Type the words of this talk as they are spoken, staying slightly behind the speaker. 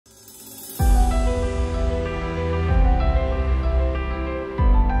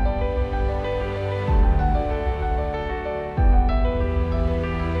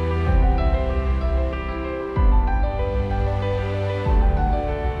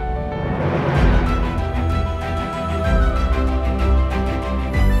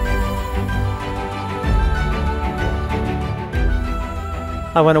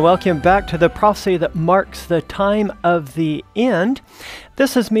I want to welcome you back to the prophecy that marks the time of the end.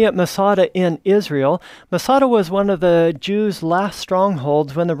 This is me at Masada in Israel. Masada was one of the Jews' last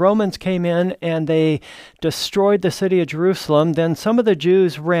strongholds when the Romans came in and they destroyed the city of Jerusalem. Then some of the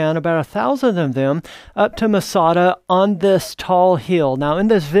Jews ran, about 1,000 of them, up to Masada on this tall hill. Now in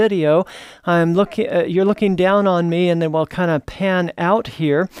this video, you're looking down on me, and then we'll kind of pan out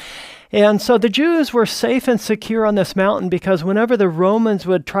here. And so the Jews were safe and secure on this mountain because whenever the Romans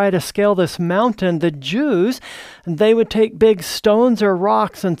would try to scale this mountain, the Jews, they would take big stones or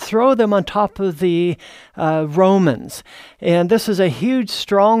rocks and throw them on top of the Romans. And this is a huge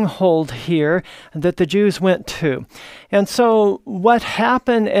stronghold here that the Jews went to. And so what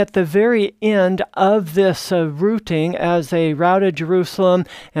happened at the very end of this routing, as they routed Jerusalem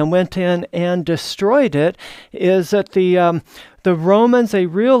and went in and destroyed it, is that the Romans, they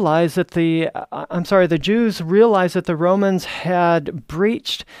realized that the Jews realized that the Romans had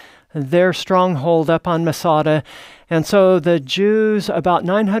breached their stronghold up on Masada. And so the Jews, about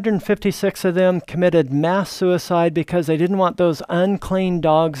 956 of them, committed mass suicide because they didn't want those unclean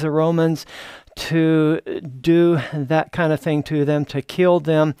dogs, the Romans, to do that kind of thing to them, to kill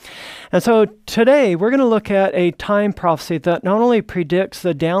them. And so today we're going to look at a time prophecy that not only predicts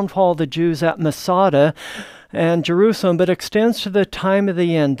the downfall of the Jews at Masada and Jerusalem, but extends to the time of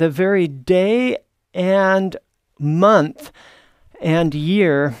the end, the very day and month and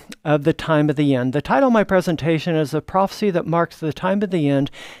year of the time of the end. The title of my presentation is The Prophecy That Marks the Time of the End.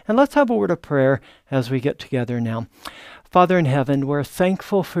 And let's have a word of prayer as we get together now. Father in heaven, we're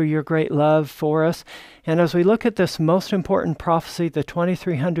thankful for your great love for us. And as we look at this most important prophecy, the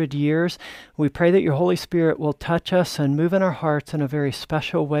 2300 years, we pray that your Holy Spirit will touch us and move in our hearts in a very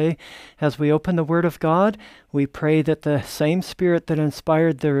special way. As we open the Word of God, we pray that the same Spirit that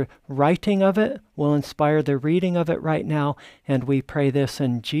inspired the writing of it will inspire the reading of it right now. And we pray this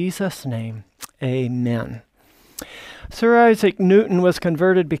in Jesus' name. Amen. Sir Isaac Newton was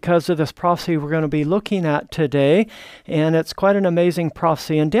converted because of this prophecy we're going to be looking at today, and it's quite an amazing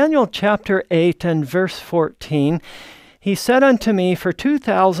prophecy. In Daniel chapter 8 and verse 14, he said unto me, For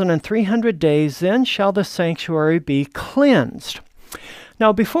 2,300 days then shall the sanctuary be cleansed.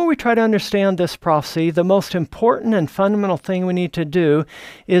 Now, before we try to understand this prophecy, the most important and fundamental thing we need to do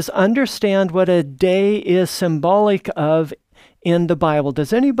is understand what a day is symbolic of in the Bible.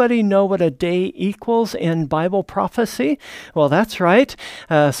 Does anybody know what a day equals in Bible prophecy? Well, that's right.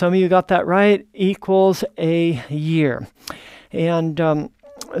 Some of you got that right. Equals a year. And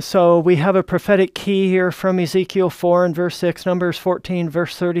so we have a prophetic key here from Ezekiel 4 and verse 6, Numbers 14,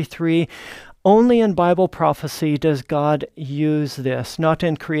 verse 33. Only in Bible prophecy does God use this, not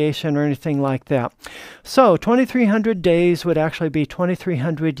in creation or anything like that. So 2,300 days would actually be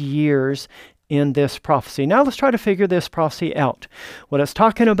 2,300 years in this prophecy. Now let's try to figure this prophecy out, what it's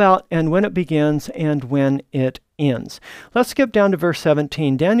talking about and when it begins and when it ends. Let's skip down to verse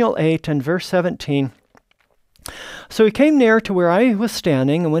 17, Daniel 8 and verse 17. So he came near to where I was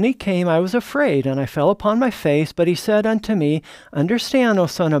standing, and when he came, I was afraid, and I fell upon my face. But he said unto me, Understand, O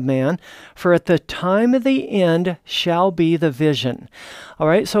son of man, for at the time of the end shall be the vision. All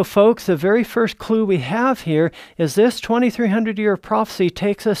right, so folks, the very first clue we have here is this 2,300-year prophecy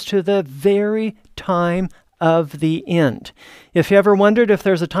takes us to the very time of the end. If you ever wondered if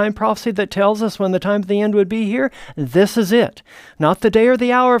there's a time prophecy that tells us when the time of the end would be here, this is it. Not the day or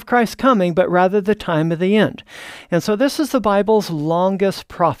the hour of Christ's coming, but rather the time of the end. And so this is the Bible's longest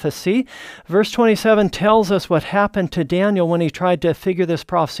prophecy. Verse 27 tells us what happened to Daniel when he tried to figure this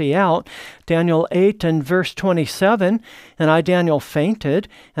prophecy out. Daniel 8 and verse 27, And I, Daniel, fainted,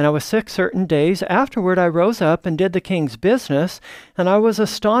 and I was sick certain days. Afterward I rose up and did the king's business, and I was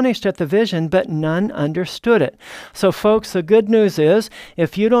astonished at the vision, but none understood it. So folks, the good news is,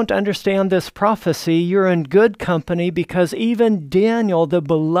 if you don't understand this prophecy, you're in good company, because even Daniel, the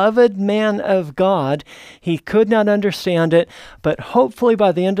beloved man of God, he could not understand it, but hopefully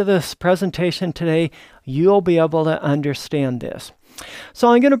by the end of this presentation today, you'll be able to understand this. So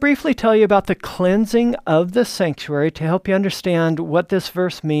I'm going to briefly tell you about the cleansing of the sanctuary to help you understand what this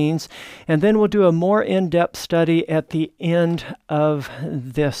verse means, and then we'll do a more in-depth study at the end of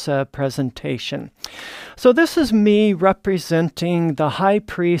this presentation. So this is me representing the high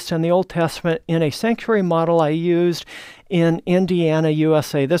priest in the Old Testament in a sanctuary model I used in Indiana,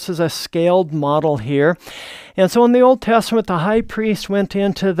 USA. This is a scaled model here. And so in the Old Testament, the high priest went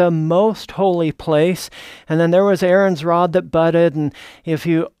into the most holy place, and then there was Aaron's rod that budded, and if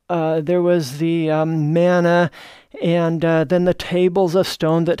you there was the manna, and then the tables of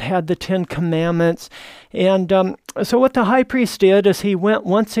stone that had the 10 Commandments. And so what the high priest did is he went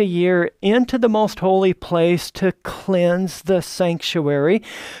once a year into the most holy place to cleanse the sanctuary,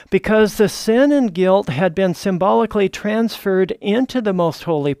 because the sin and guilt had been symbolically transferred into the most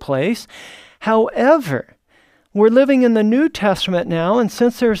holy place. However, we're living in the New Testament now, and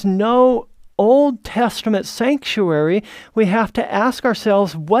since there's no Old Testament sanctuary, we have to ask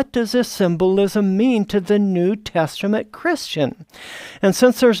ourselves, what does this symbolism mean to the New Testament Christian? And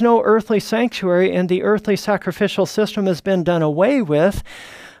since there's no earthly sanctuary and the earthly sacrificial system has been done away with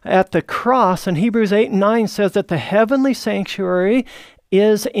at the cross, and Hebrews 8 and 9 says that the heavenly sanctuary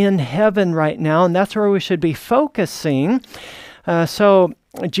is in heaven right now, and that's where we should be focusing. So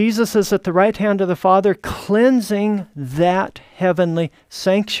Jesus is at the right hand of the Father, cleansing that heavenly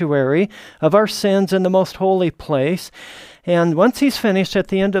sanctuary of our sins in the most holy place. And once he's finished at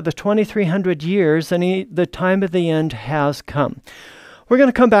the end of the 2,300 years, then the time of the end has come. We're going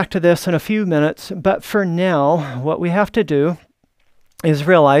to come back to this in a few minutes, but for now, what we have to do is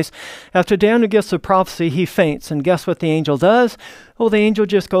realize after Daniel gets the prophecy, he faints. And guess what the angel does? Well, the angel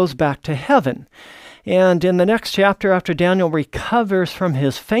just goes back to heaven. And in the next chapter, after Daniel recovers from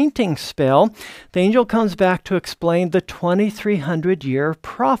his fainting spell, the angel comes back to explain the 2,300-year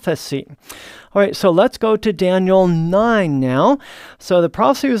prophecy. All right, so let's go to Daniel 9 now. So the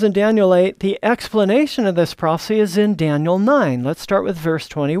prophecy was in Daniel 8. The explanation of this prophecy is in Daniel 9. Let's start with verse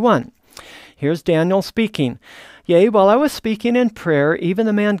 21. Here's Daniel speaking. Yea, while I was speaking in prayer, even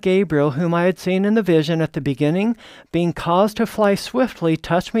the man Gabriel, whom I had seen in the vision at the beginning, being caused to fly swiftly,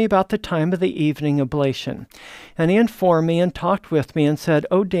 touched me about the time of the evening oblation. And he informed me and talked with me and said,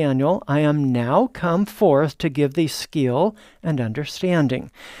 O Daniel, I am now come forth to give thee skill and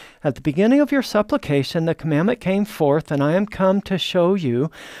understanding. At the beginning of your supplication, the commandment came forth, and I am come to show you,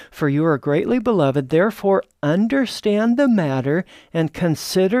 for you are greatly beloved. Therefore, understand the matter and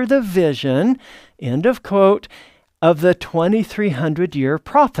consider the vision, end of quote, of the 2,300-year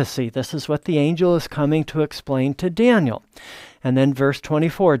prophecy. This is what the angel is coming to explain to Daniel. And then verse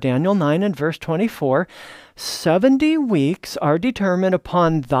 24, Daniel 9 and verse 24, 70 weeks are determined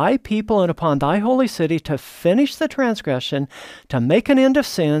upon thy people and upon thy holy city to finish the transgression, to make an end of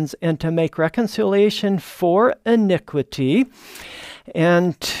sins, and to make reconciliation for iniquity,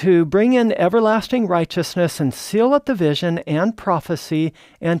 and to bring in everlasting righteousness and seal up the vision and prophecy,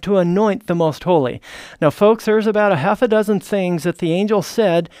 and to anoint the most holy. Now, folks, there's about a half a dozen things that the angel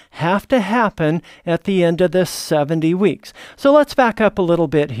said have to happen at the end of this 70 weeks. So let's back up a little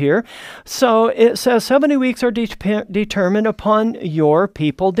bit here. So it says 70 weeks are determined upon your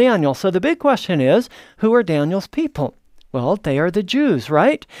people, Daniel. So the big question is, who are Daniel's people? Well, they are the Jews,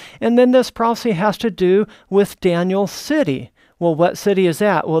 right? And then this prophecy has to do with Daniel's city. Well, what city is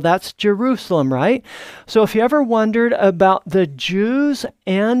that? Well, that's Jerusalem, right? So if you ever wondered about the Jews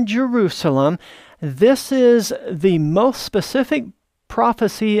and Jerusalem, this is the most specific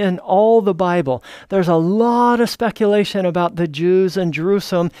prophecy in all the Bible. There's a lot of speculation about the Jews and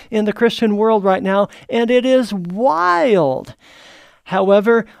Jerusalem in the Christian world right now, and it is wild.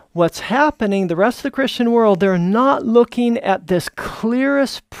 However, what's happening, the rest of the Christian world, they're not looking at this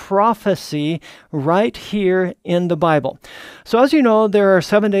clearest prophecy right here in the Bible. So as you know, there are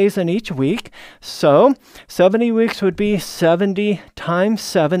 7 days in each week. So 70 weeks would be 70 times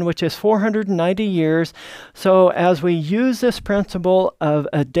 7, which is 490 years. So as we use this principle of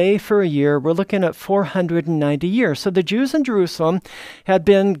a day for a year, we're looking at 490 years. So the Jews in Jerusalem had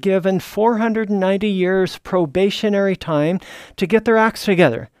been given 490 years probationary time to get their acts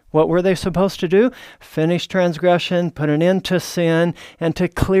together. What were they supposed to do? Finish transgression, put an end to sin, and to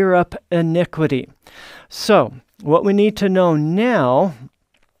clear up iniquity. So, what we need to know now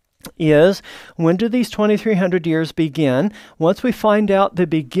is, when do these 2,300 years begin? Once we find out the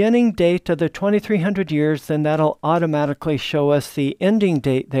beginning date of the 2,300 years, then that'll automatically show us the ending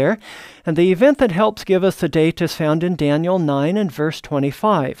date there. And the event that helps give us the date is found in Daniel 9 and verse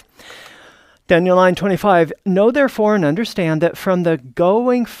 25. Daniel 9:25, know therefore and understand that from the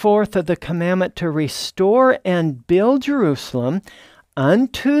going forth of the commandment to restore and build Jerusalem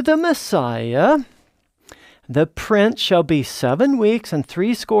unto the Messiah, the prince shall be 7 weeks and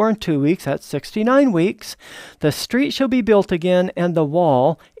 62 weeks, that's 69 weeks. The street shall be built again, and the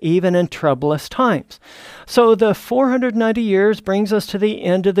wall, even in troublous times. So the 490 years brings us to the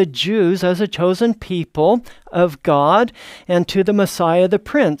end of the Jews as a chosen people of God, and to the Messiah, the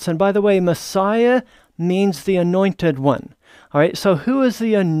prince. And by the way, Messiah means the anointed one. All right, so who is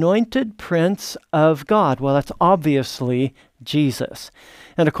the anointed prince of God? Well, that's obviously Jesus.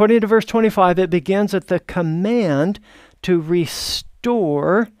 And according to verse 25, it begins at the command to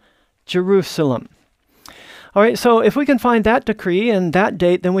restore Jerusalem. All right, so if we can find that decree and that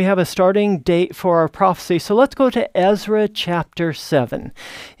date, then we have a starting date for our prophecy. So let's go to Ezra chapter 7.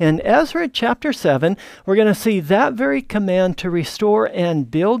 In Ezra chapter 7, we're going to see that very command to restore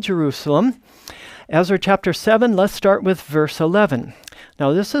and build Jerusalem. Ezra chapter 7, let's start with verse 11.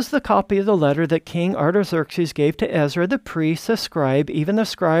 Now this is the copy of the letter that King Artaxerxes gave to Ezra the priest, the scribe, even the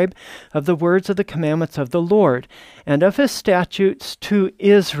scribe of the words of the commandments of the Lord, and of his statutes to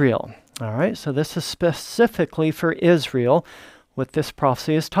Israel. All right, so this is specifically for Israel, what this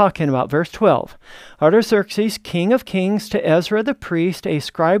prophecy is talking about. Verse 12, Artaxerxes, king of kings, to Ezra the priest, a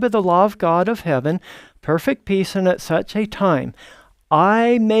scribe of the law of God of heaven, perfect peace, and at such a time,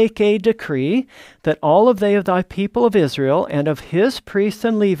 I make a decree that all of they of thy people of Israel and of his priests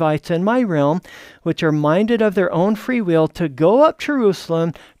and Levites in my realm, which are minded of their own free will to go up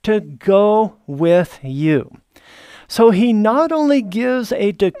Jerusalem, to go with you. So he not only gives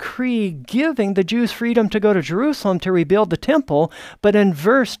a decree giving the Jews freedom to go to Jerusalem to rebuild the temple, but in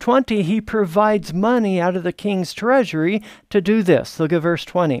verse 20, he provides money out of the king's treasury to do this. Look at verse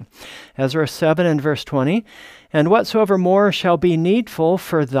 20. Ezra 7 and verse 20. And whatsoever more shall be needful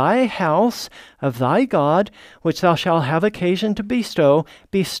for thy house of thy God, which thou shalt have occasion to bestow,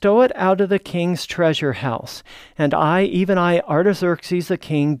 bestow it out of the king's treasure house. And I, even I, Artaxerxes the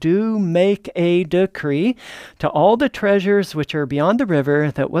king, do make a decree to all the treasures which are beyond the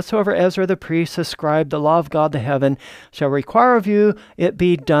river, that whatsoever Ezra the priest, the scribe, the law of God, the heaven, shall require of you, it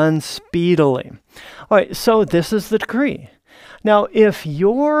be done speedily. All right, so this is the decree. Now, if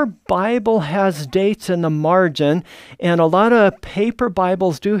your Bible has dates in the margin, and a lot of paper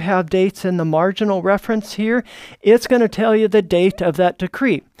Bibles do have dates in the marginal reference here, it's going to tell you the date of that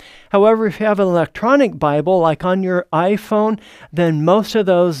decree. However, if you have an electronic Bible, like on your iPhone, then most of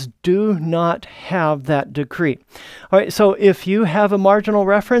those do not have that decree. All right, so if you have a marginal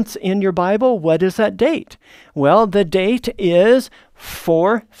reference in your Bible, what is that date? Well, the date is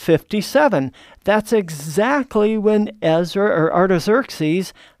 457. That's exactly when Ezra or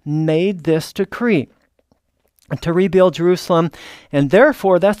Artaxerxes made this decree to rebuild Jerusalem, and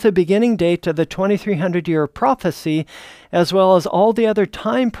therefore that's the beginning date of the 2300-year prophecy, as well as all the other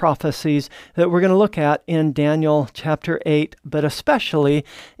time prophecies that we're going to look at in Daniel chapter 8, but especially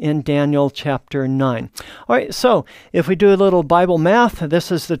in Daniel chapter 9. All right, so if we do a little Bible math,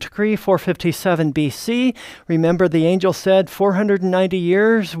 this is the decree 457 BC. Remember, the angel said 490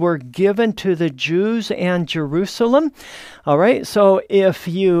 years were given to the Jews and Jerusalem. All right, so if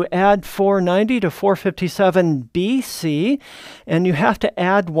you add 490 to 457 BC, and you have to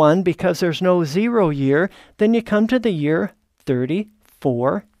add 1 because there's no 0 year, then you come to the year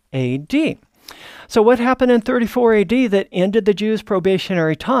 34 AD. So what happened in 34 AD that ended the Jews'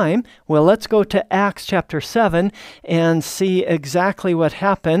 probationary time? Well, let's go to Acts chapter 7 and see exactly what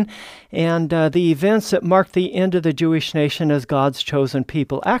happened and the events that marked the end of the Jewish nation as God's chosen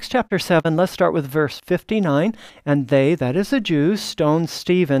people. Acts chapter 7, let's start with verse 59. And they, that is the Jews, stoned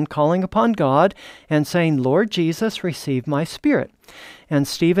Stephen, calling upon God and saying, Lord Jesus, receive my spirit. And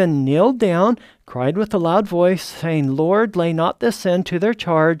Stephen kneeled down, cried with a loud voice, saying, Lord, lay not this sin to their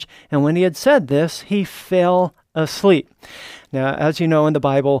charge. And when he had said this, he fell asleep. Now, as you know in the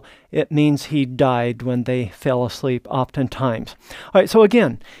Bible, it means he died when they fell asleep oftentimes. All right, so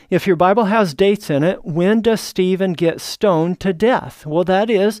again, if your Bible has dates in it, when does Stephen get stoned to death? Well, that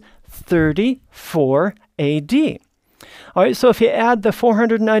is 34 AD. All right, so if you add the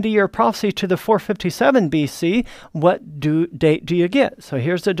 490-year prophecy to the 457 BC, what date do you get? So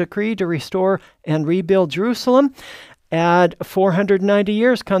here's the decree to restore and rebuild Jerusalem. Add 490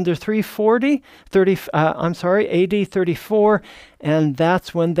 years, come to AD 34, and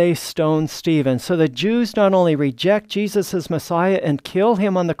that's when they stoned Stephen. So the Jews not only reject Jesus as Messiah and kill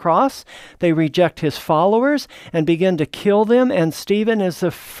him on the cross, they reject his followers and begin to kill them, and Stephen is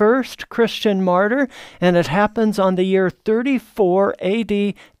the first Christian martyr, and it happens on the year 34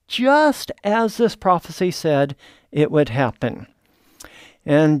 AD, just as this prophecy said it would happen.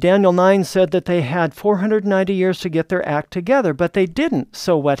 And Daniel 9 said that they had 490 years to get their act together, but they didn't.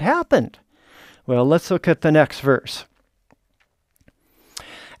 So what happened? Well, let's look at the next verse.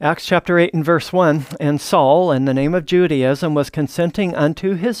 Acts chapter 8 and verse 1, And Saul, in the name of Judaism, was consenting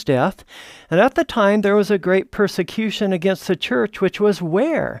unto his death. And at the time there was a great persecution against the church, which was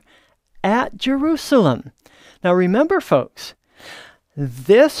where? At Jerusalem. Now remember, folks,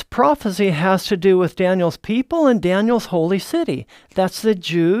 this prophecy has to do with Daniel's people and Daniel's holy city. That's the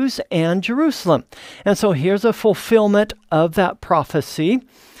Jews and Jerusalem. And so here's a fulfillment of that prophecy.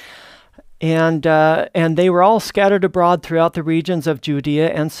 And they were all scattered abroad throughout the regions of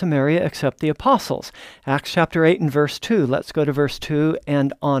Judea and Samaria except the apostles. Acts chapter 8 and verse 2. Let's go to verse 2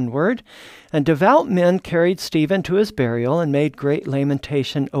 and onward. And devout men carried Stephen to his burial and made great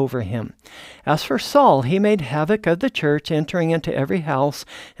lamentation over him. As for Saul, he made havoc of the church, entering into every house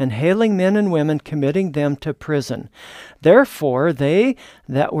and hailing men and women, committing them to prison. Therefore they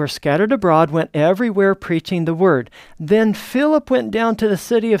that were scattered abroad went everywhere preaching the word. Then Philip went down to the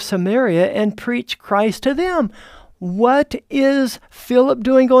city of Samaria and preached Christ to them. What is Philip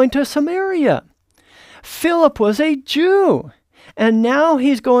doing going to Samaria? Philip was a Jew. And now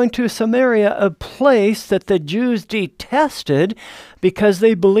he's going to Samaria, a place that the Jews detested because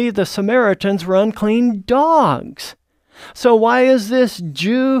they believed the Samaritans were unclean dogs. So why is this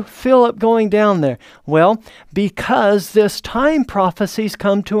Jew Philip going down there? Well, because this time prophecies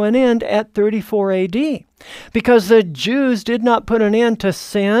come to an end at 34 AD. Because the Jews did not put an end to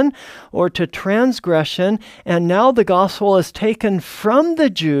sin or to transgression, and now the gospel is taken from the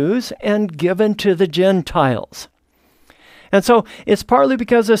Jews and given to the Gentiles. And so it's partly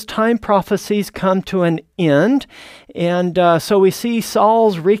because this time prophecies come to an end. And so we see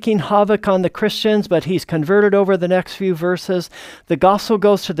Saul's wreaking havoc on the Christians, but he's converted over the next few verses. The gospel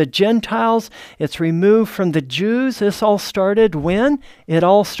goes to the Gentiles. It's removed from the Jews. This all started when? It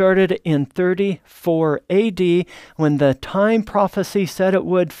all started in 34 AD when the time prophecy said it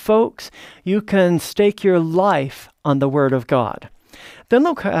would. Folks, you can stake your life on the Word of God. Then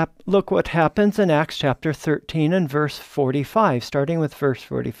look what happens in Acts chapter 13 and verse 45, starting with verse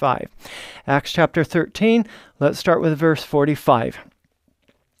 45. Acts chapter 13, let's start with verse 45.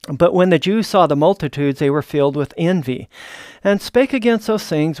 But when the Jews saw the multitudes, they were filled with envy, and spake against those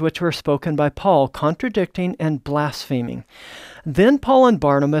things which were spoken by Paul, contradicting and blaspheming. Then Paul and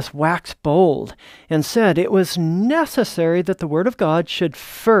Barnabas waxed bold, and said, It was necessary that the word of God should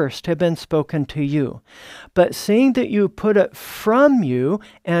first have been spoken to you. But seeing that you put it from you,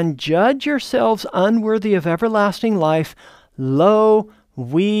 and judge yourselves unworthy of everlasting life, lo,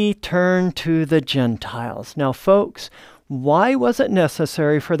 we turn to the Gentiles. Now, folks, why was it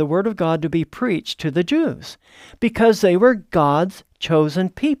necessary for the word of God to be preached to the Jews? Because they were God's chosen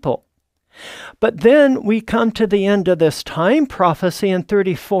people. But then we come to the end of this time prophecy in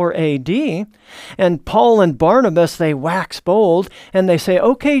 34 AD, and Paul and Barnabas, they wax bold, and they say,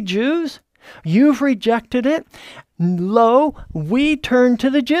 okay, Jews, you've rejected it. Lo, we turn to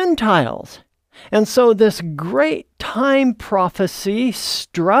the Gentiles. And so this great time prophecy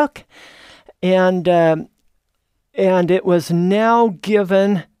struck, and it was now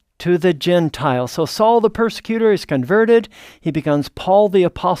given to the Gentiles. So Saul the persecutor is converted. He becomes Paul the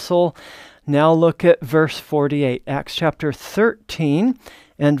apostle. Now look at verse 48, Acts chapter 13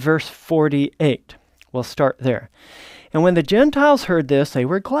 and verse 48. We'll start there. And when the Gentiles heard this, they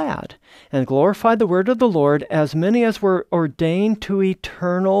were glad and glorified the word of the Lord. As many as were ordained to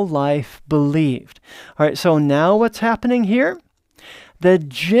eternal life believed. All right, so now what's happening here? The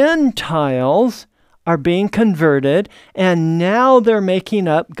Gentiles are being converted, and now they're making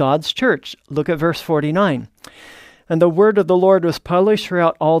up God's church. Look at verse 49. And the word of the Lord was published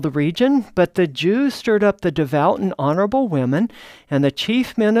throughout all the region, but the Jews stirred up the devout and honorable women and the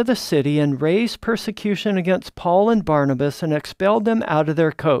chief men of the city, and raised persecution against Paul and Barnabas, and expelled them out of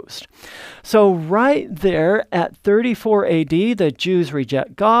their coast. So right there at 34 AD, the Jews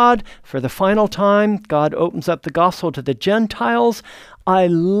reject God. For the final time, God opens up the gospel to the Gentiles. I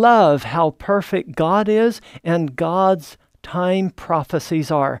love how perfect God is and God's time prophecies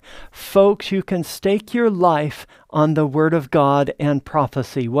are. Folks, you can stake your life on the Word of God and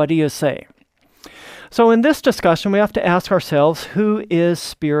prophecy. What do you say? So in this discussion, we have to ask ourselves, who is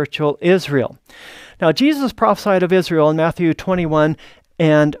spiritual Israel? Now, Jesus prophesied of Israel in Matthew 21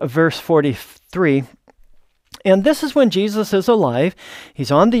 and verse 43. And this is when Jesus is alive.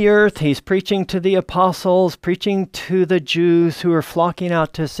 He's on the earth. He's preaching to the apostles, preaching to the Jews who are flocking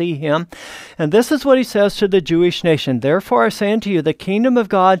out to see him. And this is what he says to the Jewish nation. Therefore I say unto you, the kingdom of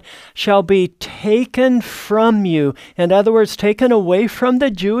God shall be taken from you. In other words, taken away from the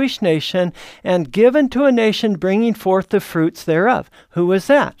Jewish nation and given to a nation bringing forth the fruits thereof. Who was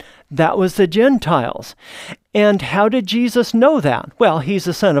that? That was the Gentiles. And how did Jesus know that? Well, he's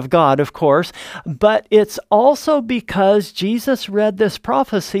the Son of God, of course, but it's also because Jesus read this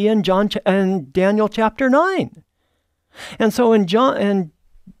prophecy in Daniel chapter 9. And so in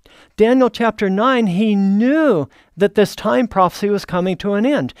Daniel chapter 9, he knew that this time prophecy was coming to an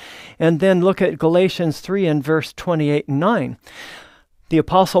end. And then look at Galatians 3 and verse 28 and 9. The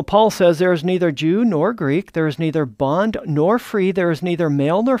Apostle Paul says, there is neither Jew nor Greek, there is neither bond nor free, there is neither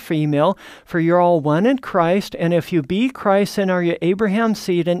male nor female, for you're all one in Christ, and if you be Christ, then are you Abraham's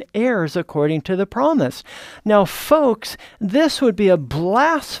seed and heirs according to the promise. Now, folks, this would be a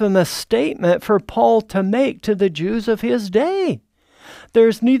blasphemous statement for Paul to make to the Jews of his day.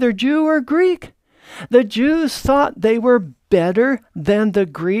 There's neither Jew or Greek. The Jews thought they were better than the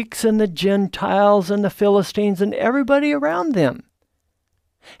Greeks and the Gentiles and the Philistines and everybody around them.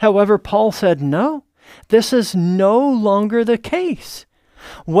 However, Paul said, no, this is no longer the case.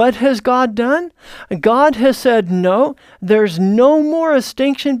 What has God done? God has said, no, there's no more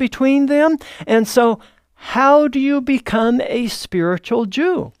distinction between them. And so, how do you become a spiritual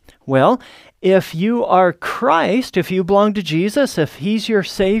Jew? Well, if you are Christ, if you belong to Jesus, if He's your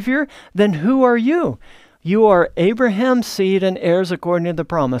Savior, then who are you? You are Abraham's seed and heirs according to the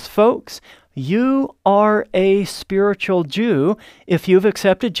promise. Folks, you are a spiritual Jew if you've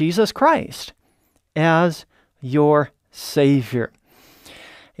accepted Jesus Christ as your Savior.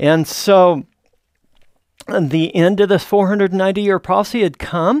 And so the end of this 490-year prophecy had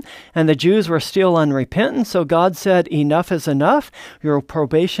come, and the Jews were still unrepentant. So God said, enough is enough. Your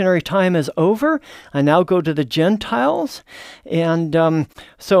probationary time is over. I now go to the Gentiles. And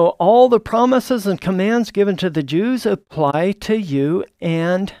so all the promises and commands given to the Jews apply to you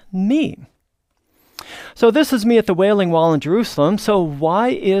and me. So this is me at the Wailing Wall in Jerusalem. So why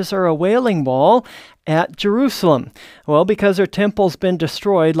is there a Wailing Wall at Jerusalem? Well, because their temple's been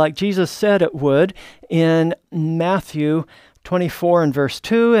destroyed like Jesus said it would in Matthew 24 and verse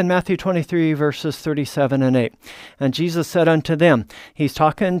 2 and Matthew 23 verses 37 and 8. And Jesus said unto them, he's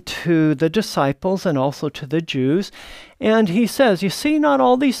talking to the disciples and also to the Jews, and he says, you see not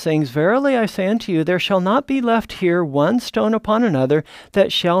all these things? Verily I say unto you, there shall not be left here one stone upon another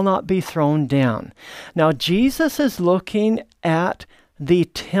that shall not be thrown down. Now Jesus is looking at the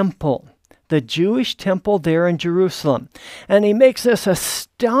temple, the Jewish temple there in Jerusalem. And he makes this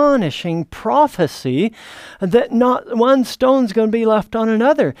astonishing prophecy that not one stone's going to be left on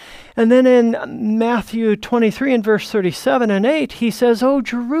another. And then in Matthew 23 and verse 37 and 8, he says, O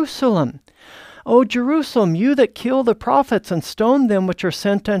Jerusalem, you that kill the prophets and stone them which are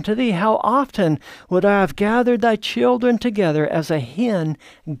sent unto thee, how often would I have gathered thy children together as a hen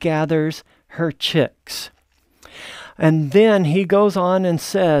gathers her chicks? And then he goes on and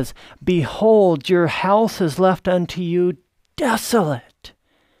says, behold, your house is left unto you desolate.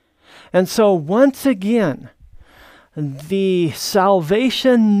 And so once again, the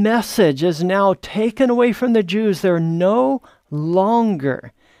salvation message is now taken away from the Jews. They're no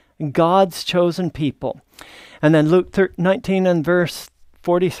longer God's chosen people. And then Luke 19 and verse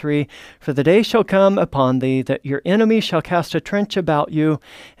 43, for the day shall come upon thee that your enemies shall cast a trench about you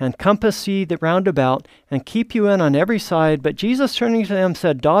and compass ye round about and keep you in on every side. But Jesus turning to them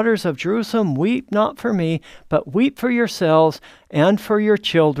said, daughters of Jerusalem, weep not for me, but weep for yourselves and for your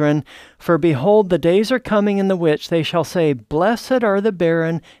children. For behold, the days are coming in the which they shall say, blessed are the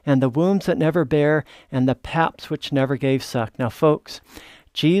barren and the wombs that never bare and the paps which never gave suck. Now folks,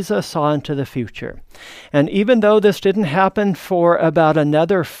 Jesus saw into the future. And even though this didn't happen for about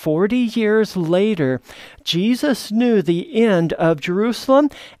another 40 years later, Jesus knew the end of Jerusalem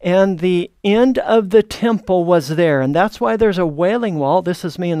and the end of the temple was there. And that's why there's a Wailing Wall. This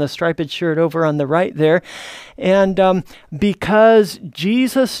is me in the striped shirt over on the right there. And because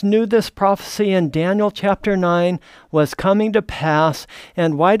Jesus knew this prophecy in Daniel chapter 9 was coming to pass.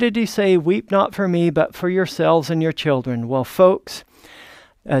 And why did he say, weep not for me, but for yourselves and your children? Well, folks,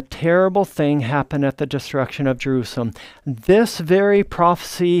 a terrible thing happened at the destruction of Jerusalem. This very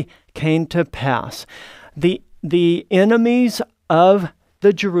prophecy came to pass. The enemies of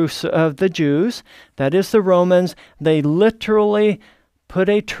the Jews, that is the Romans, they literally put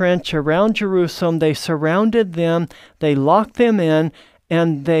a trench around Jerusalem. They surrounded them, they locked them in,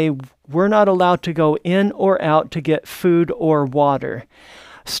 and they were not allowed to go in or out to get food or water.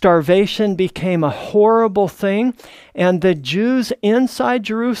 Starvation became a horrible thing, and the Jews inside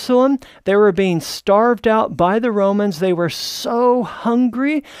Jerusalem, they were being starved out by the Romans. They were so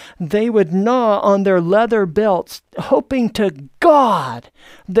hungry, they would gnaw on their leather belts, hoping to God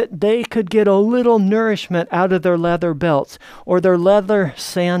that they could get a little nourishment out of their leather belts or their leather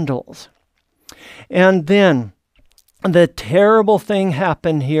sandals. And then the terrible thing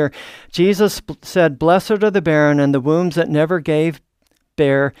happened here. Jesus said, blessed are the barren and the wombs that never gave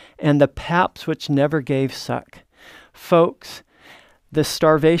bear, and the paps which never gave suck. Folks, the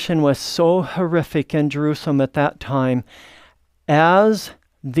starvation was so horrific in Jerusalem at that time. As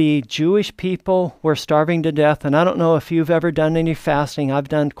the Jewish people were starving to death. And I don't know if you've ever done any fasting. I've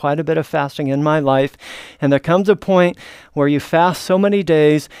done quite a bit of fasting in my life. And there comes a point where you fast so many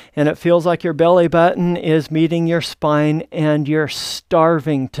days and it feels like your belly button is meeting your spine and you're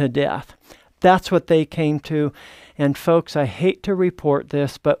starving to death. That's what they came to. And folks, I hate to report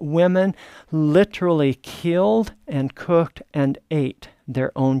this, but women literally killed and cooked and ate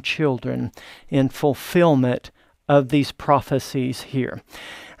their own children in fulfillment of these prophecies here.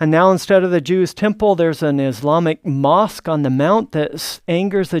 And now instead of the Jews' temple, there's an Islamic mosque on the mount that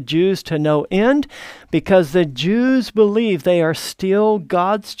angers the Jews to no end, because the Jews believe they are still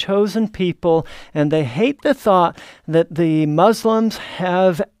God's chosen people, and they hate the thought that the Muslims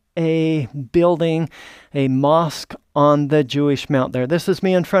have a building, a mosque on the Jewish mount there. This is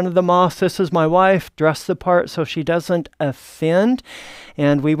me in front of the mosque. This is my wife, dressed the part so she doesn't offend.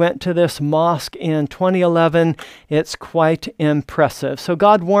 And we went to this mosque in 2011. It's quite impressive. So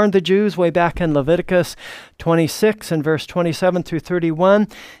God warned the Jews way back in Leviticus 26 and verse 27 through 31.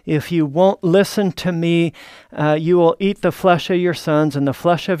 If you won't listen to me, you will eat the flesh of your sons and the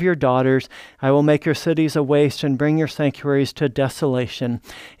flesh of your daughters. I will make your cities a waste and bring your sanctuaries to desolation.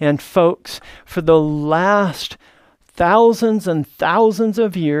 And folks, for the last thousands and thousands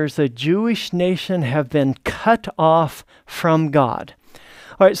of years, the Jewish nation have been cut off from God.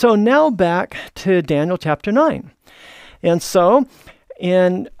 All right, so now back to Daniel chapter 9. And so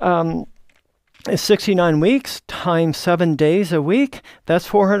in 69 weeks times 7 days a week, that's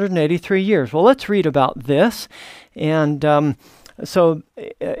 483 years. Well, let's read about this. And so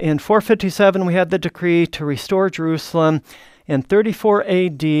in 457, we had the decree to restore Jerusalem. In 34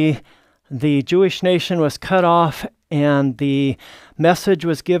 AD, the Jewish nation was cut off and the message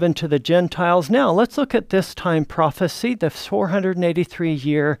was given to the Gentiles. Now, let's look at this time prophecy, the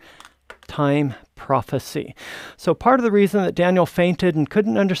 483-year time prophecy. So part of the reason that Daniel fainted and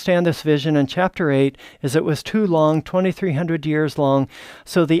couldn't understand this vision in chapter 8 is it was too long, 2,300 years long,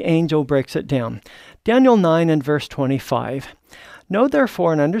 so the angel breaks it down. Daniel 9 and verse 25. Know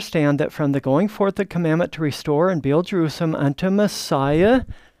therefore and understand that from the going forth the commandment to restore and build Jerusalem unto Messiah,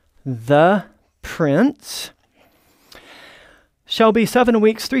 the Prince, shall be 7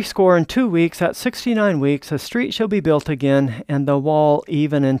 weeks, 62 weeks. At 69 weeks, a street shall be built again, and the wall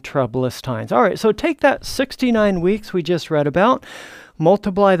even in troublous times. All right, so take that 69 weeks we just read about,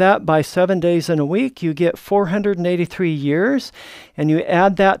 multiply that by 7 days in a week, you get 483 years, and you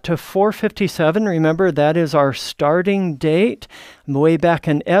add that to 457. Remember, that is our starting date way back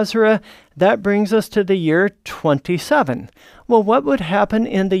in Ezra. That brings us to the year 27. Well, what would happen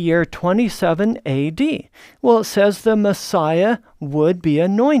in the year 27 AD? Well, it says the Messiah would be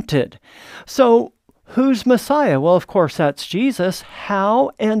anointed. So who's Messiah? Well, of course, that's Jesus.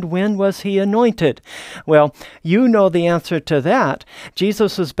 How and when was he anointed? Well, you know the answer to that.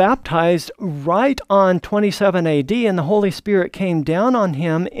 Jesus was baptized right on 27 AD, and the Holy Spirit came down on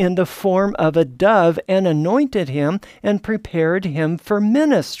him in the form of a dove and anointed him and prepared him for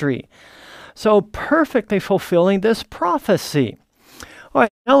ministry. So perfectly fulfilling this prophecy. All right,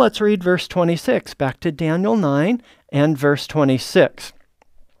 now let's read verse 26, back to Daniel 9 and verse 26.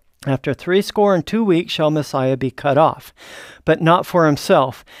 After 62 weeks shall Messiah be cut off, but not for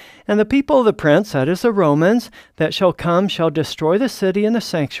himself. And the people of the prince, that is the Romans, that shall come shall destroy the city and the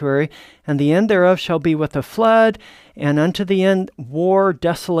sanctuary, and the end thereof shall be with a flood, and unto the end war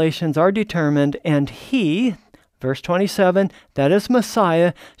desolations are determined, and he, verse 27, that is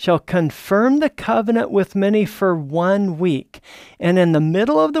Messiah, shall confirm the covenant with many for 1 week. And in the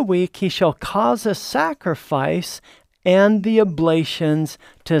middle of the week he shall cause a sacrifice and the oblations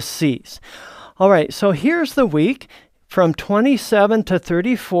to cease. All right, so here's the week. From 27 to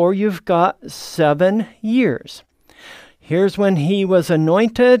 34, you've got 7 years. Here's when he was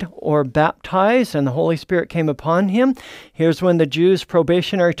anointed or baptized and the Holy Spirit came upon him. Here's when the Jews'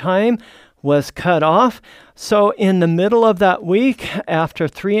 probationary time was cut off. So in the middle of that week, after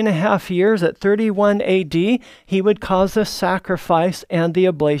 3.5 years, at 31 AD, he would cause the sacrifice and the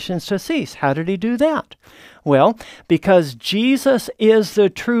oblations to cease. How did he do that? Well, because Jesus is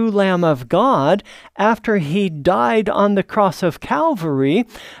the true Lamb of God, after he died on the cross of Calvary,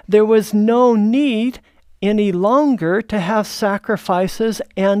 there was no need any longer to have sacrifices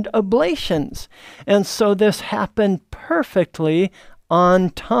and oblations. And so this happened perfectly on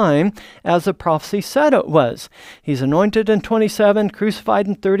time, as the prophecy said it was. He's anointed in 27, crucified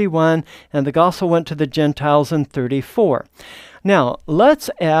in 31, and the gospel went to the Gentiles in 34. Now, let's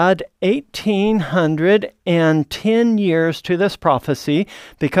add 1,810 years to this prophecy,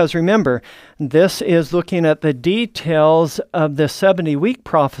 because remember, this is looking at the details of the 70-week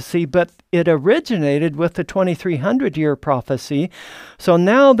prophecy, but it originated with the 2,300-year prophecy. So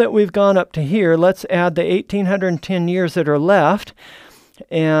now that we've gone up to here, let's add the 1,810 years that are left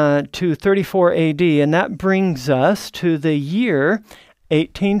to 34 AD, and that brings us to the year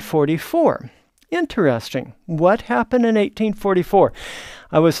 1844. Interesting. What happened in 1844?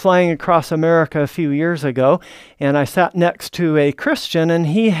 I was flying across America a few years ago, and I sat next to a Christian, and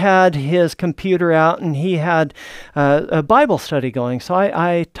he had his computer out, and he had a Bible study going. So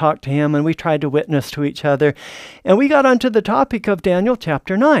I talked to him, and we tried to witness to each other, and we got onto the topic of Daniel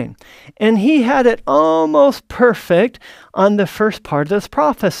chapter 9. And he had it almost perfect on the first part of this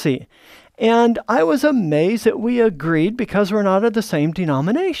prophecy. And I was amazed that we agreed, because we're not of the same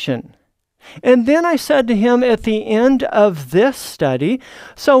denomination. And then I said to him at the end of this study,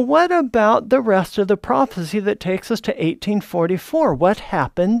 so what about the rest of the prophecy that takes us to 1844? What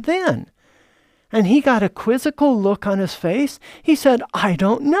happened then? And he got a quizzical look on his face. He said, I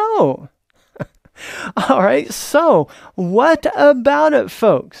don't know. All right, so what about it,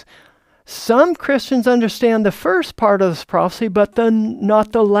 folks? Some Christians understand the first part of this prophecy, but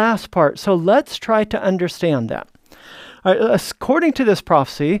not the last part. So let's try to understand that. According to this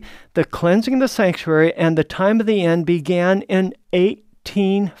prophecy, the cleansing of the sanctuary and the time of the end began in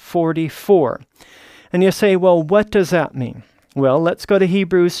 1844. And you say, well, what does that mean? Well, let's go to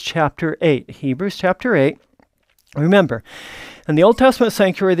Hebrews chapter 8. Hebrews chapter 8. Remember, in the Old Testament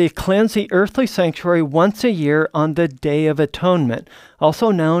sanctuary, they cleanse the earthly sanctuary once a year on the Day of Atonement,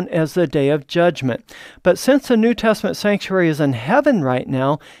 also known as the Day of Judgment. But since the New Testament sanctuary is in heaven right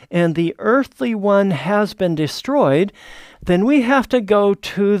now, and the earthly one has been destroyed, then we have to go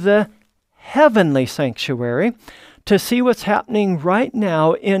to the heavenly sanctuary to see what's happening right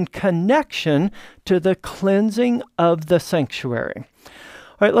now in connection to the cleansing of the sanctuary.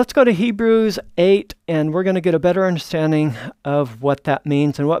 All right, let's go to Hebrews 8, and we're going to get a better understanding of what that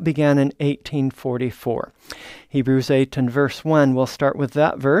means and what began in 1844. Hebrews 8 and verse 1, we'll start with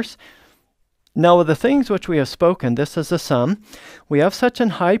that verse. Now of the things which we have spoken, this is the sum. We have such an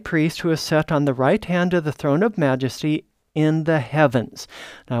high priest who is set on the right hand of the throne of majesty in the heavens.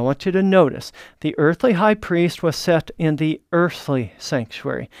 Now I want you to notice, the earthly high priest was set in the earthly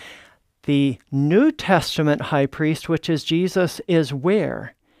sanctuary. The New Testament high priest, which is Jesus, is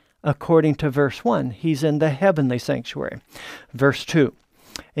where? According to verse 1, he's in the heavenly sanctuary. Verse 2,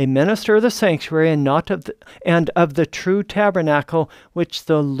 a minister of the sanctuary and of the true tabernacle, which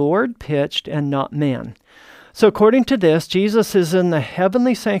the Lord pitched and not man. So according to this, Jesus is in the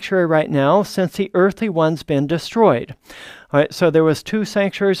heavenly sanctuary right now, since the earthly one's been destroyed. All right, so there was two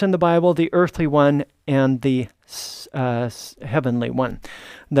sanctuaries in the Bible, the earthly one and the heavenly one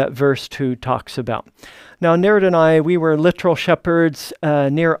that verse 2 talks about. Now, Nerid and I, we were literal shepherds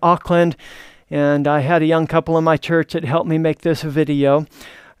near Auckland, and I had a young couple in my church that helped me make this video,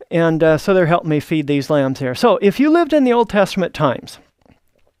 and so they're helping me feed these lambs here. So if you lived in the Old Testament times,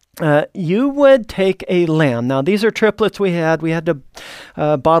 you would take a lamb. Now, these are triplets we had. We had to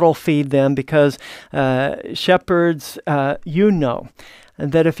bottle feed them because shepherds,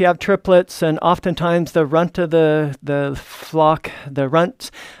 and that if you have triplets, and oftentimes the runt of the flock, the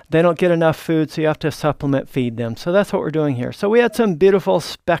runts, they don't get enough food, so you have to supplement feed them. So that's what we're doing here. So we had some beautiful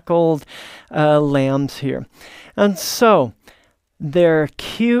speckled lambs here. And so they're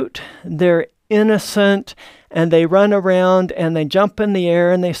cute, they're innocent, and they run around and they jump in the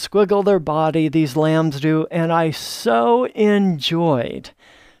air and they squiggle their body, these lambs do. And I so enjoyed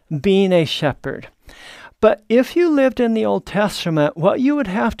being a shepherd. But if you lived in the Old Testament, what you would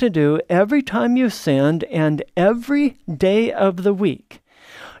have to do every time you sinned and every day of the week,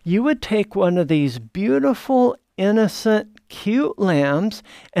 you would take one of these beautiful, innocent, cute lambs,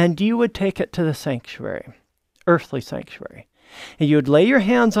 and you would take it to the sanctuary, earthly sanctuary. And you would lay your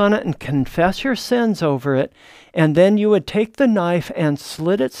hands on it and confess your sins over it, and then you would take the knife and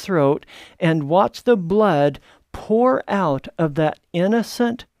slit its throat and watch the blood pour out of that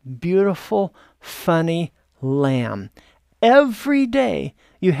innocent, beautiful, funny lamb. Every day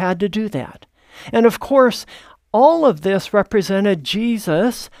you had to do that. And of course, all of this represented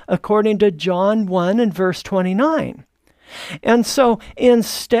Jesus according to John 1 and verse 29. And so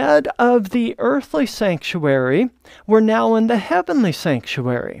instead of the earthly sanctuary, we're now in the heavenly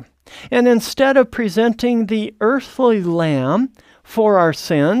sanctuary. And instead of presenting the earthly lamb for our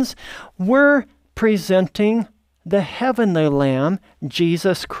sins, we're presenting the heavenly lamb,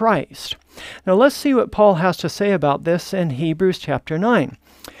 Jesus Christ. Now let's see what Paul has to say about this in Hebrews chapter 9.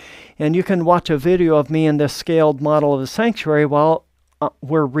 And you can watch a video of me in this scaled model of the sanctuary while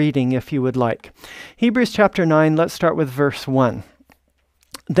we're reading if you would like. Hebrews chapter 9, let's start with verse 1.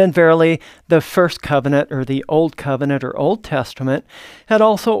 Then verily the first covenant, or the old covenant or Old Testament, had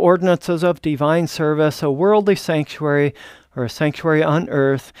also ordinances of divine service, a worldly sanctuary, or a sanctuary on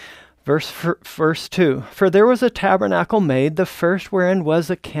earth. Verse 2, for there was a tabernacle made, the first wherein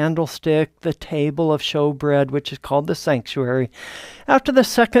was a candlestick, the table of showbread, which is called the sanctuary. After the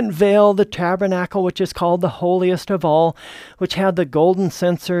second veil, the tabernacle, which is called the holiest of all, which had the golden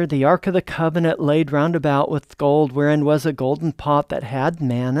censer, the ark of the covenant laid round about with gold, wherein was a golden pot that had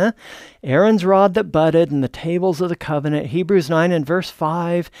manna, Aaron's rod that budded, and the tables of the covenant. Hebrews 9 and verse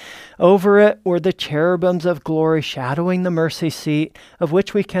 5, over it were the cherubims of glory shadowing the mercy seat, of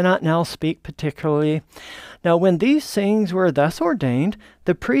which we cannot now speak particularly. Now when these things were thus ordained,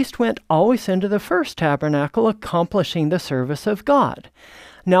 the priest went always into the first tabernacle, accomplishing the service of God.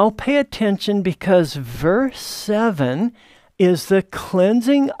 Now pay attention, because verse 7 is the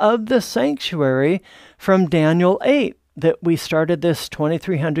cleansing of the sanctuary from Daniel 8 that we started this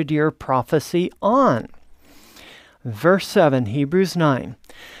 2300-year prophecy on. Verse 7, Hebrews 9.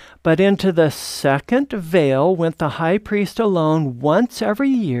 But into the second veil went the high priest alone once every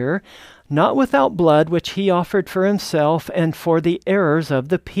year, not without blood, which he offered for himself and for the errors of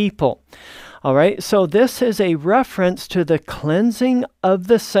the people. All right, so this is a reference to the cleansing of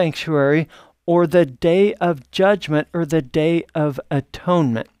the sanctuary, or the day of judgment, or the day of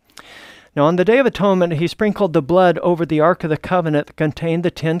atonement. Now on the Day of Atonement, he sprinkled the blood over the Ark of the Covenant that contained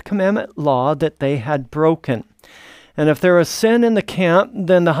the 10 Commandment law that they had broken. And if there was sin in the camp,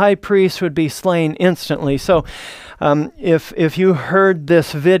 then the high priest would be slain instantly. So if you heard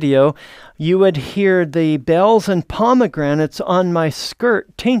this video, you would hear the bells and pomegranates on my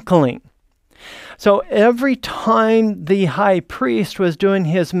skirt tinkling. So every time the high priest was doing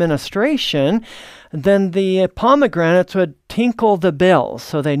his ministration, then the pomegranates would tinkle the bells,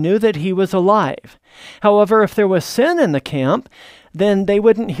 so they knew that he was alive. However, if there was sin in the camp, then they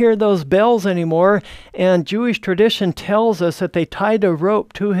wouldn't hear those bells anymore, and Jewish tradition tells us that they tied a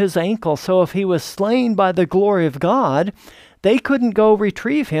rope to his ankle, so if he was slain by the glory of God, they couldn't go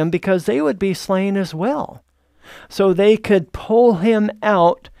retrieve him because they would be slain as well. So they could pull him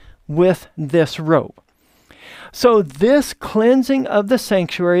out with this rope. So this cleansing of the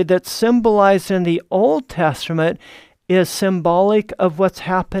sanctuary that's symbolized in the Old Testament is symbolic of what's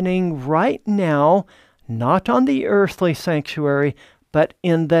happening right now, not on the earthly sanctuary, but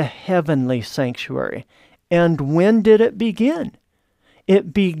in the heavenly sanctuary. And when did it begin?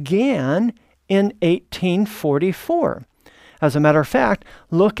 It began in 1844. As a matter of fact,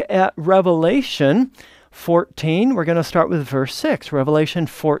 look at Revelation 14. We're going to start with verse 6. Revelation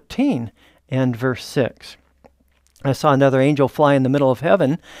 14 and verse 6. I saw another angel fly in the middle of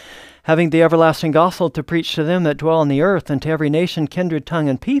heaven, having the everlasting gospel to preach to them that dwell on the earth, and to every nation, kindred, tongue,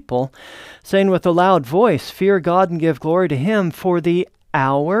 and people, saying with a loud voice, fear God and give glory to him, for the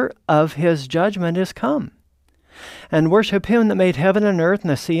hour of his judgment is come. And worship him that made heaven and earth and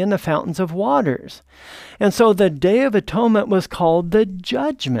the sea and the fountains of waters. And so the Day of Atonement was called the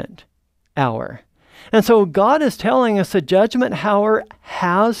judgment hour. And so God is telling us the judgment hour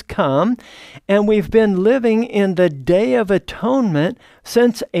has come, and we've been living in the Day of Atonement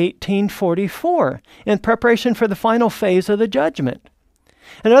since 1844 in preparation for the final phase of the judgment.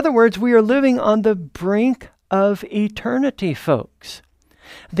 In other words, we are living on the brink of eternity, folks.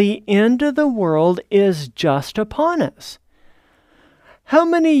 The end of the world is just upon us. How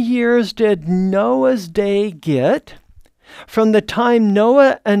many years did Noah's day get from the time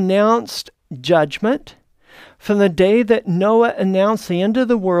Noah announced judgment, from the day that Noah announced the end of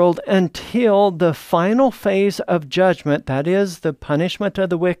the world until the final phase of judgment, that is, the punishment of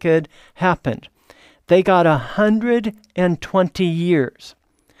the wicked, happened? They got 120 years.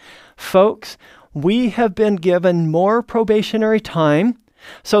 Folks, we have been given more probationary time.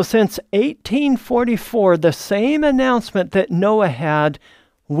 So since 1844, the same announcement that Noah had,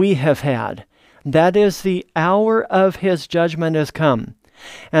 we have had. That is, the hour of his judgment has come.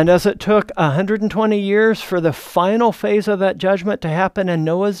 And as it took 120 years for the final phase of that judgment to happen in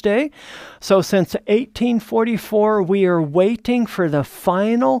Noah's day, so since 1844, we are waiting for the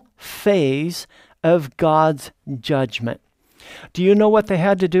final phase of God's judgment. Do you know what they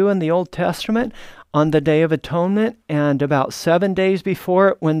had to do in the Old Testament on the Day of Atonement and about 7 days before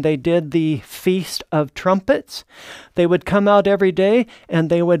it when they did the Feast of Trumpets? They would come out every day and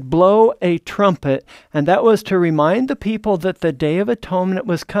they would blow a trumpet, and that was to remind the people that the Day of Atonement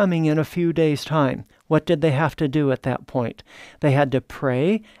was coming in a few days' time. What did they have to do at that point? They had to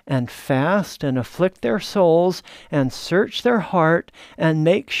pray and fast and afflict their souls and search their heart and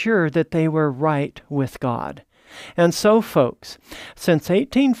make sure that they were right with God. And so, folks, since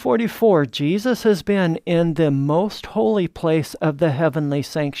 1844, Jesus has been in the most holy place of the heavenly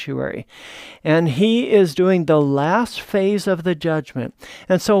sanctuary. And he is doing the last phase of the judgment.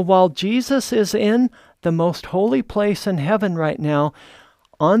 And so while Jesus is in the most holy place in heaven right now,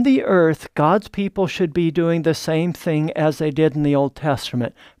 on the earth, God's people should be doing the same thing as they did in the Old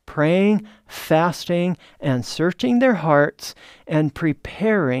Testament, praying, fasting, and searching their hearts and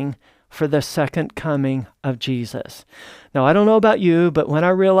preparing for the second coming of Jesus. Now, I don't know about you, but when I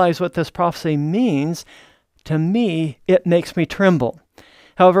realize what this prophecy means, to me, it makes me tremble.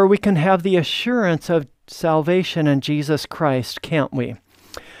 However, we can have the assurance of salvation in Jesus Christ, can't we?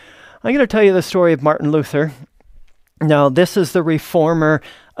 I'm going to tell you the story of Martin Luther. Now, this is the reformer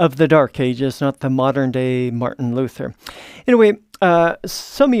of the Dark Ages, not the modern day Martin Luther. Anyway,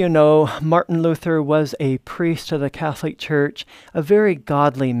 some of you know Martin Luther was a priest of the Catholic Church, a very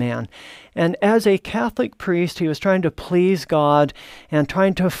godly man. And as a Catholic priest, he was trying to please God and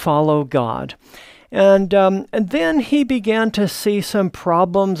trying to follow God. And then he began to see some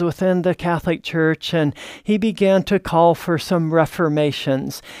problems within the Catholic Church, and he began to call for some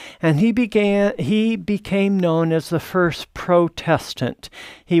reformations. And he became known as the first Protestant.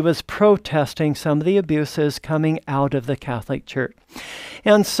 He was protesting some of the abuses coming out of the Catholic Church.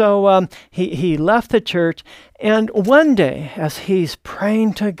 And so he left the church, and one day, as he's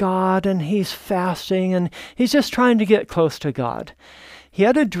praying to God and he's fasting and he's just trying to get close to God, he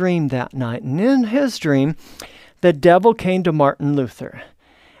had a dream that night, and in his dream, the devil came to Martin Luther.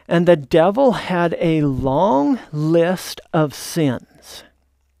 And the devil had a long list of sins.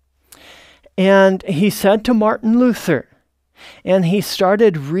 And he said to Martin Luther, and he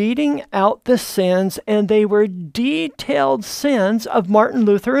started reading out the sins, and they were detailed sins of Martin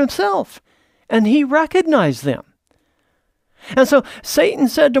Luther himself. And he recognized them. And so Satan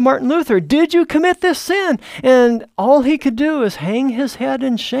said to Martin Luther, "Did you commit this sin?" And all he could do is hang his head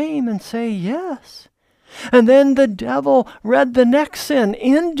in shame and say, "Yes." And then the devil read the next sin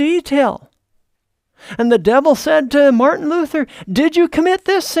in detail. And the devil said to Martin Luther, "Did you commit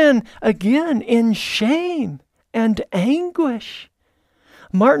this sin?" Again, in shame and anguish.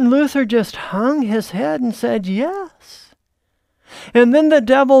 Martin Luther just hung his head and said, "Yes." And then the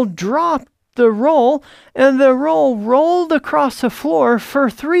devil dropped the roll, and the roll rolled across the floor for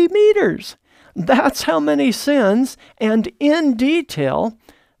 3 meters. That's how many sins, and in detail,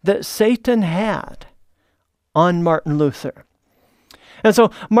 that Satan had on Martin Luther. And so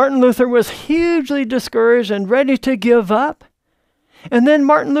Martin Luther was hugely discouraged and ready to give up. And then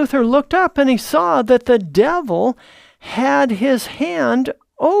Martin Luther looked up and he saw that the devil had his hand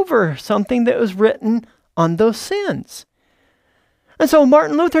over something that was written on those sins. And so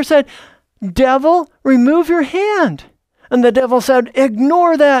Martin Luther said, "Devil, remove your hand." And the devil said,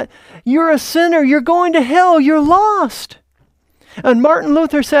 "Ignore that. You're a sinner. You're going to hell. You're lost." And Martin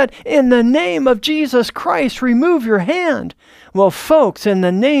Luther said, "In the name of Jesus Christ, remove your hand." Well, folks, in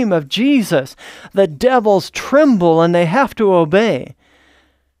the name of Jesus, the devils tremble and they have to obey.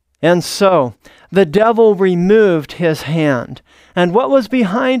 And so the devil removed his hand. And what was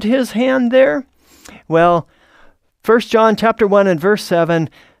behind his hand there? Well, 1 John chapter 1 and verse 7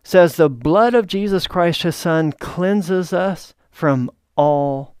 says, "The blood of Jesus Christ, his Son, cleanses us from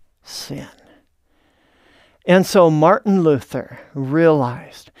all sin." And so Martin Luther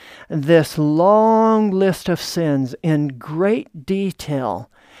realized this long list of sins in great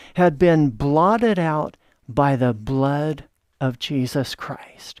detail had been blotted out by the blood of Jesus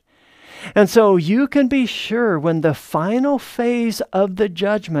Christ. And so you can be sure when the final phase of the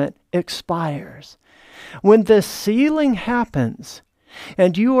judgment expires, when the sealing happens,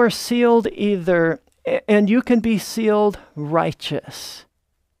 and you are sealed and you can be sealed righteous.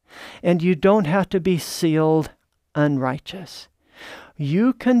 And you don't have to be sealed unrighteous.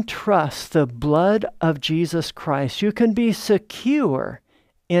 You can trust the blood of Jesus Christ. You can be secure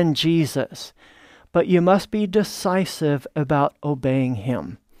in Jesus. But you must be decisive about obeying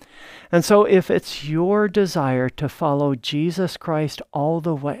him. And so if it's your desire to follow Jesus Christ all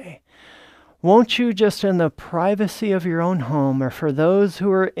the way, won't you just in the privacy of your own home, or for those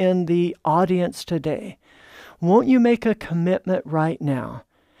who are in the audience today, won't you make a commitment right now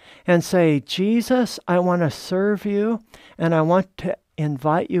and say, "Jesus, I want to serve you, and I want to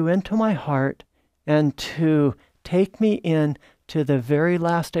invite you into my heart and to take me in to the very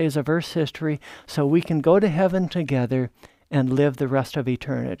last days of Earth's history so we can go to heaven together and live the rest of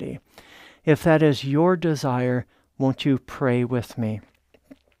eternity." If that is your desire, won't you pray with me?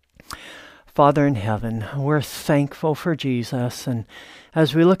 Father in heaven, we're thankful for Jesus. And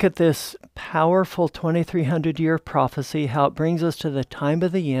as we look at this powerful 2,300-year prophecy, how it brings us to the time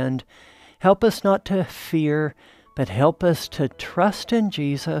of the end, help us not to fear, but help us to trust in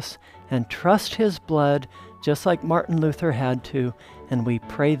Jesus and trust his blood, just like Martin Luther had to. And we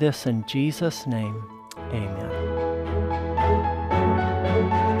pray this in Jesus' name. Amen.